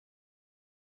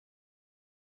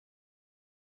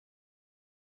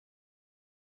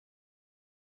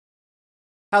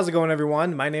How's it going,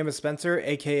 everyone? My name is Spencer,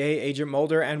 aka Agent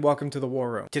Mulder, and welcome to the War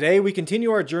Room. Today, we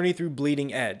continue our journey through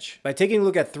Bleeding Edge by taking a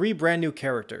look at 3 brand new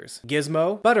characters: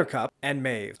 Gizmo, Buttercup, and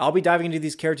Maeve. I'll be diving into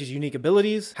these characters' unique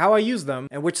abilities, how I use them,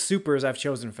 and which supers I've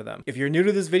chosen for them. If you're new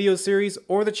to this video series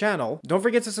or the channel, don't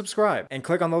forget to subscribe and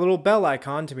click on the little bell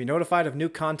icon to be notified of new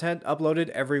content uploaded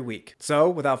every week. So,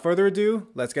 without further ado,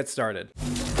 let's get started.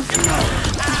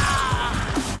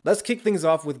 Let's kick things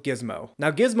off with Gizmo. Now,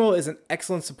 Gizmo is an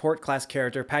excellent support class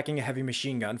character packing a heavy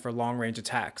machine gun for long range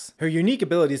attacks. Her unique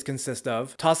abilities consist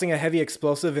of tossing a heavy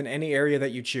explosive in any area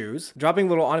that you choose, dropping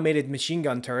little automated machine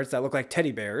gun turrets that look like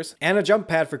teddy bears, and a jump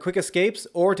pad for quick escapes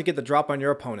or to get the drop on your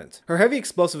opponent. Her heavy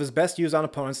explosive is best used on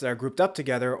opponents that are grouped up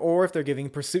together or if they're giving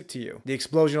pursuit to you. The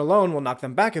explosion alone will knock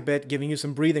them back a bit, giving you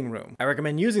some breathing room. I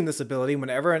recommend using this ability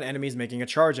whenever an enemy is making a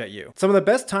charge at you. Some of the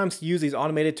best times to use these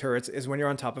automated turrets is when you're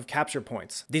on top of capture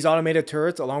points. These automated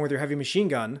turrets, along with your heavy machine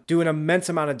gun, do an immense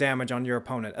amount of damage on your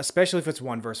opponent, especially if it's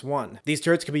 1 vs 1. These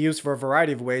turrets can be used for a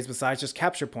variety of ways besides just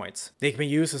capture points. They can be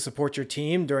used to support your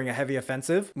team during a heavy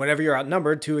offensive, whenever you're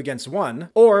outnumbered 2 against 1,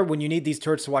 or when you need these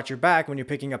turrets to watch your back when you're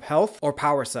picking up health or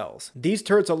power cells. These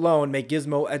turrets alone make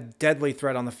Gizmo a deadly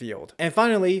threat on the field. And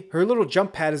finally, her little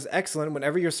jump pad is excellent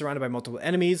whenever you're surrounded by multiple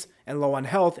enemies and low on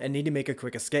health and need to make a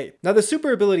quick escape. Now, the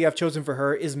super ability I've chosen for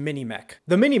her is Mini Mech.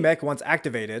 The Mini Mech, once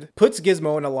activated, puts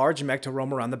Gizmo in a large mech to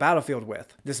roam around the battlefield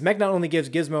with. This mech not only gives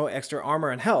Gizmo extra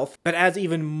armor and health, but adds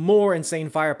even more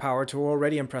insane firepower to her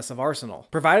already impressive arsenal.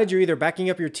 Provided you're either backing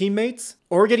up your teammates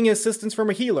or getting assistance from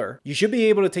a healer, you should be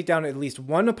able to take down at least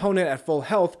 1 opponent at full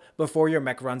health before your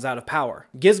mech runs out of power.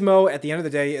 Gizmo, at the end of the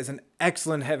day, is an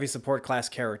excellent heavy support class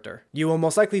character. You will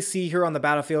most likely see her on the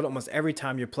battlefield almost every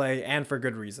time you play, and for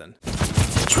good reason.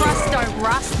 Trust don't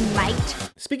rust,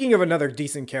 mate. Speaking of another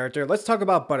decent character, let's talk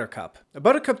about Buttercup.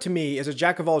 Buttercup to me is a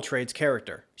jack-of-all-trades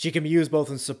character. She can be used both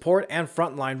in support and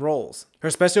frontline roles. Her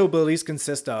special abilities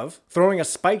consist of throwing a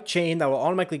spiked chain that will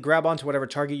automatically grab onto whatever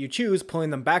target you choose, pulling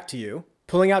them back to you,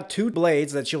 pulling out 2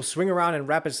 blades that she'll swing around in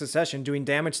rapid succession, doing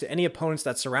damage to any opponents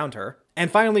that surround her, and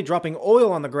finally dropping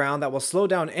oil on the ground that will slow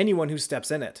down anyone who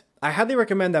steps in it. I highly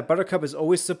recommend that Buttercup is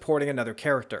always supporting another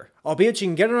character. Albeit she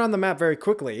can get around the map very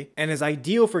quickly, and is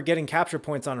ideal for getting capture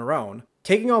points on her own,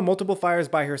 taking on multiple fires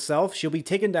by herself, she'll be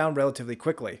taken down relatively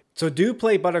quickly. So do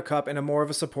play Buttercup in a more of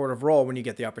a supportive role when you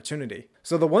get the opportunity.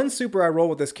 So the one super I roll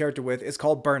with this character with is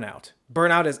called Burnout.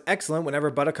 Burnout is excellent whenever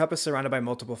Buttercup is surrounded by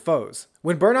multiple foes.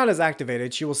 When Burnout is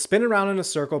activated, she will spin around in a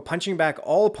circle, punching back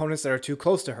all opponents that are too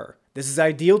close to her. This is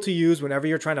ideal to use whenever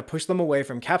you're trying to push them away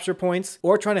from capture points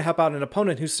or trying to help out an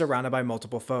opponent who's surrounded by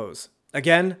multiple foes.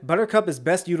 Again, Buttercup is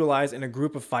best utilized in a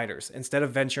group of fighters instead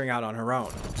of venturing out on her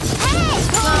own.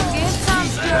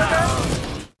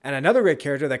 And another great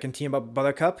character that can team up with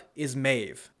Buttercup is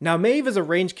Maeve. Now, Maeve is a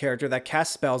ranged character that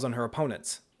casts spells on her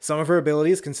opponents. Some of her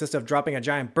abilities consist of dropping a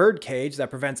giant bird cage that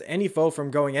prevents any foe from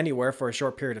going anywhere for a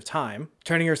short period of time,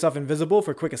 turning herself invisible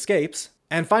for quick escapes,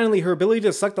 and finally her ability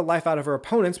to suck the life out of her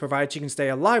opponents provided she can stay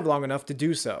alive long enough to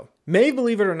do so. Maeve,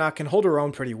 believe it or not, can hold her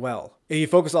own pretty well. If you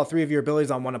focus all 3 of your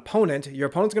abilities on one opponent, your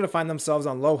opponent's going to find themselves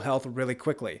on low health really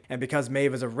quickly. And because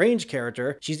Maeve is a ranged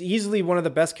character, she's easily one of the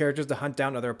best characters to hunt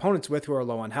down other opponents with who are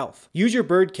low on health. Use your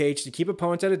bird cage to keep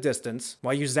opponents at a distance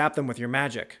while you zap them with your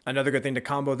magic. Another good thing to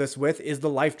combo this with is the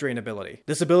life drain ability.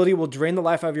 This ability will drain the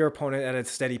life out of your opponent at a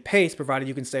steady pace provided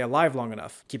you can stay alive long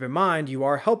enough. Keep in mind, you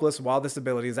are helpless while this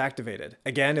ability is activated.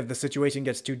 Again, if the situation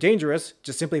gets too dangerous,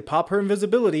 just simply pop her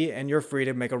invisibility and you're free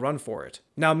to make a run for it.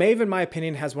 Now, Maeve, in my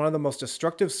opinion, has one of the most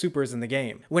destructive supers in the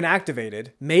game. When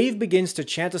activated, Maeve begins to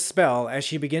chant a spell as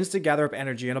she begins to gather up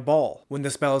energy in a ball. When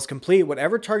the spell is complete,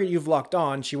 whatever target you've locked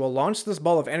on, she will launch this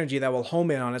ball of energy that will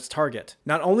home in on its target.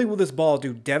 Not only will this ball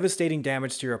do devastating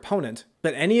damage to your opponent,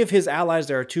 but any of his allies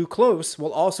that are too close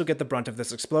will also get the brunt of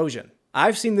this explosion.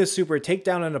 I've seen this super take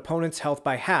down an opponent's health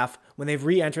by half when they've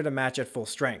re-entered a match at full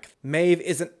strength. Maeve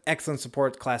is an excellent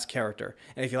support class character,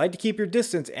 and if you like to keep your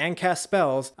distance and cast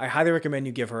spells, I highly recommend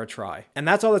you give her a try. And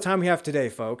that's all the time we have today,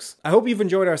 folks. I hope you've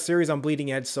enjoyed our series on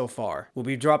Bleeding Edge so far. We'll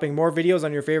be dropping more videos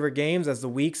on your favorite games as the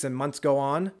weeks and months go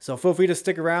on, so feel free to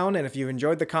stick around, and if you've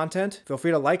enjoyed the content, feel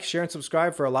free to like, share, and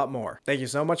subscribe for a lot more. Thank you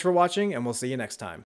so much for watching, and we'll see you next time.